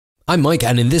I'm Mike,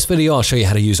 and in this video I'll show you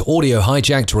how to use Audio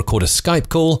Hijack to record a Skype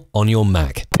call on your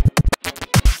Mac.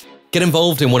 Get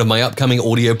involved in one of my upcoming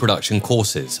audio production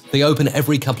courses. They open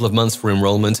every couple of months for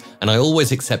enrollment, and I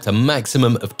always accept a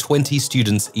maximum of 20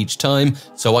 students each time,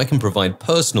 so I can provide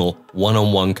personal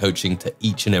one-on-one coaching to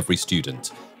each and every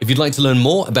student. If you'd like to learn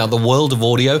more about the world of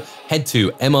audio, head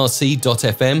to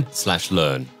mrc.fm/learn.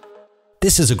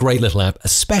 This is a great little app,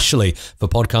 especially for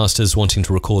podcasters wanting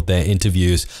to record their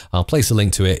interviews. I'll place a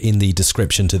link to it in the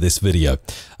description to this video.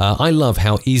 I love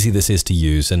how easy this is to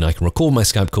use, and I can record my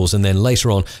Skype calls and then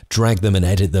later on drag them and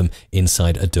edit them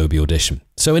inside Adobe Audition.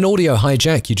 So in Audio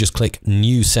Hijack, you just click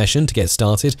New Session to get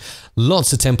started.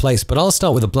 Lots of templates, but I'll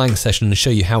start with a blank session and show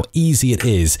you how easy it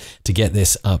is to get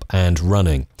this up and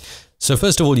running. So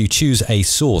first of all, you choose a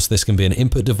source. This can be an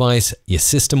input device, your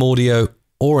system audio,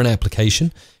 or an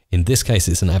application. In this case,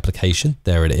 it's an application.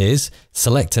 There it is.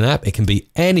 Select an app. It can be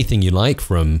anything you like,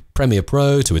 from Premiere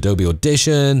Pro to Adobe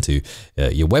Audition to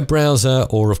your web browser,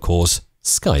 or of course,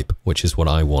 Skype, which is what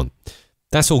I want.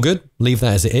 That's all good. Leave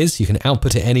that as it is. You can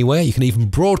output it anywhere. You can even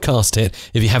broadcast it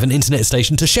if you have an internet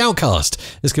station to shoutcast.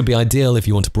 This could be ideal if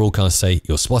you want to broadcast, say,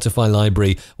 your Spotify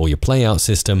library or your playout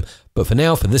system. But for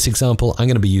now, for this example, I'm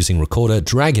going to be using Recorder.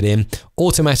 Drag it in.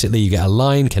 Automatically, you get a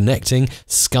line connecting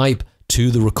Skype to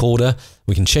the recorder.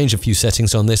 We can change a few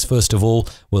settings on this. First of all,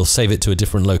 we'll save it to a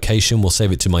different location. We'll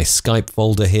save it to my Skype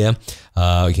folder here.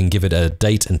 We can give it a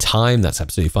date and time. That's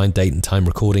absolutely fine. Date and time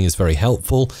recording is very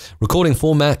helpful. Recording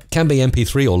format can be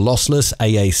MP3 or lossless,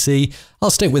 AAC.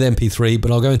 I'll stick with MP3, but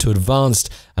I'll go into advanced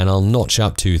and I'll notch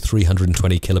up to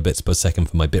 320 kilobits per second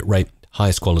for my bitrate.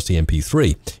 Highest quality MP3.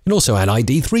 You can also add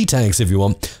ID3 tags if you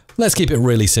want. Let's keep it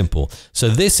really simple. So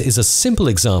this is a simple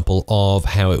example of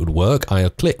how it would work. I'll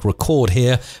click record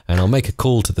here and I'll make a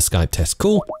call to the Skype test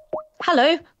call.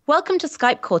 Hello, welcome to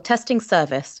Skype call testing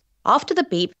service. After the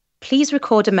beep, please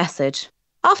record a message.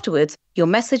 Afterwards, your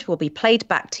message will be played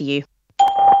back to you.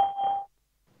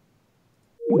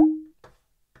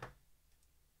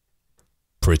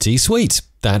 Pretty sweet.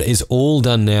 That is all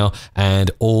done now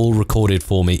and all recorded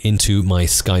for me into my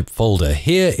Skype folder.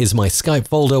 Here is my Skype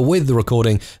folder with the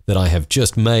recording that I have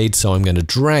just made. So I'm going to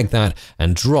drag that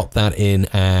and drop that in,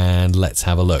 and let's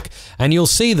have a look. And you'll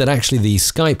see that actually the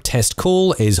Skype test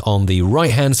call is on the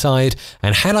right-hand side.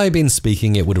 And had I been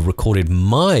speaking, it would have recorded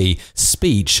my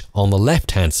speech on the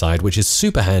left-hand side, which is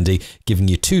super handy, giving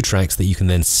you two tracks that you can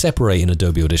then separate in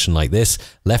Adobe Audition like this,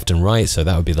 left and right. So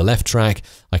that would be the left track.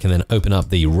 I can then open up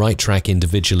the right track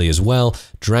individually as well,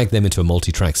 drag them into a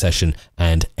multi-track session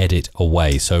and edit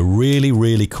away. So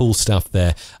really cool stuff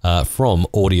there from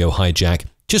Audio Hijack.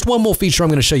 Just one more feature I'm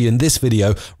going to show you in this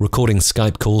video, recording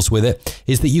Skype calls with it,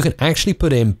 is that you can actually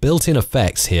put in built-in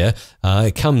effects here.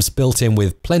 It comes built in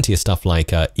with plenty of stuff like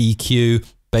EQ,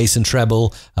 bass and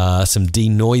treble, some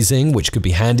denoising, which could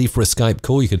be handy for a Skype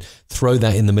call. You could throw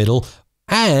that in the middle.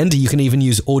 And you can even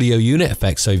use audio unit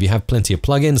effects. So if you have plenty of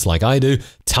plugins like I do,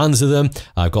 tons of them,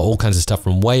 I've got all kinds of stuff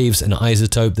from Waves and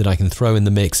Isotope that I can throw in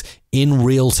the mix in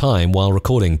real time while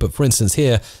recording. But for instance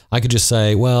here, I could just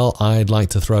say, well, I'd like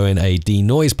to throw in a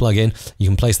denoise plugin. You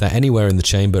can place that anywhere in the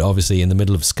chain, but obviously in the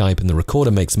middle of Skype and the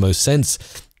recorder makes most sense.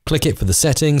 Click it for the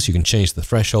settings, you can change the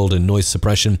threshold and noise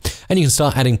suppression, and you can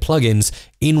start adding plugins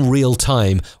in real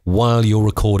time while you're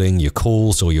recording your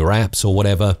calls or your apps or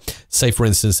whatever. Say for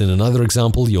instance, in another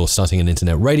example, you're starting an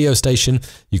internet radio station.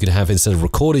 You could have, instead of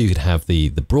recorder, you could have the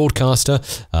broadcaster,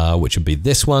 which would be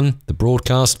this one, the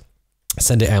broadcast.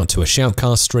 Send it out to a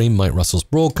shoutcast stream, Mike Russell's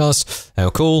broadcast. How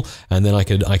cool! And then I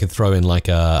could throw in like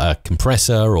a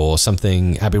compressor or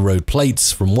something, Abbey Road plates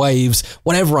from Waves,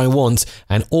 whatever I want,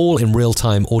 and all in real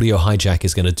time. Audio Hijack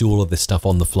is going to do all of this stuff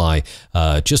on the fly.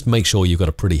 Just make sure you've got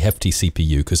a pretty hefty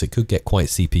CPU, because it could get quite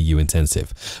CPU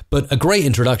intensive. But a great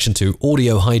introduction to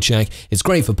Audio Hijack. It's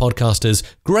great for podcasters,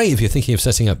 great if you're thinking of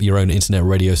setting up your own internet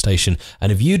radio station.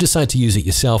 And if you decide to use it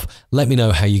yourself, let me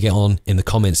know how you get on in the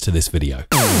comments to this video.